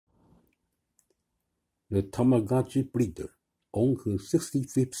the Tamagotchi Breeder on her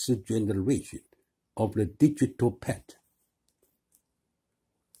 65th generation of the digital pet.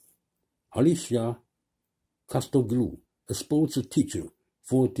 Alicia Kostoglou, a sports teacher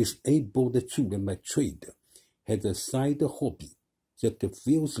for disabled children by trade, has a side hobby that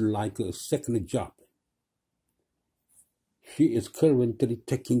feels like a second job. She is currently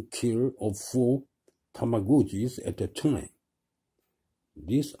taking care of 4 Tamagotchis at a time.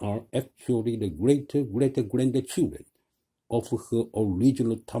 These are actually the great-grandchildren of her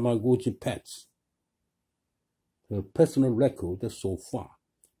original Tamagotchi pets. Her personal record so far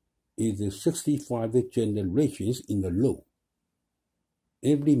is 65 generations in a row.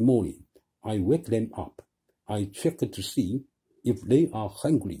 Every morning, I wake them up. I check to see if they are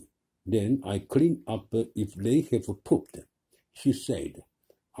hungry. Then I clean up if they have pooped. She said,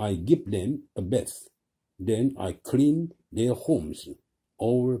 I give them a bath. Then I clean their homes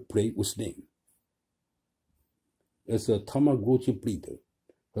or play with them. As a Tamagotchi breeder,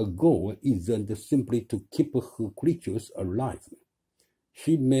 her goal isn't simply to keep her creatures alive.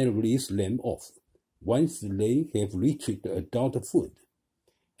 She may release them off once they have reached adulthood,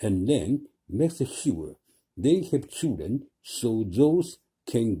 and then makes sure they have children so those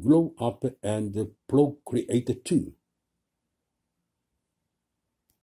can grow up and procreate too.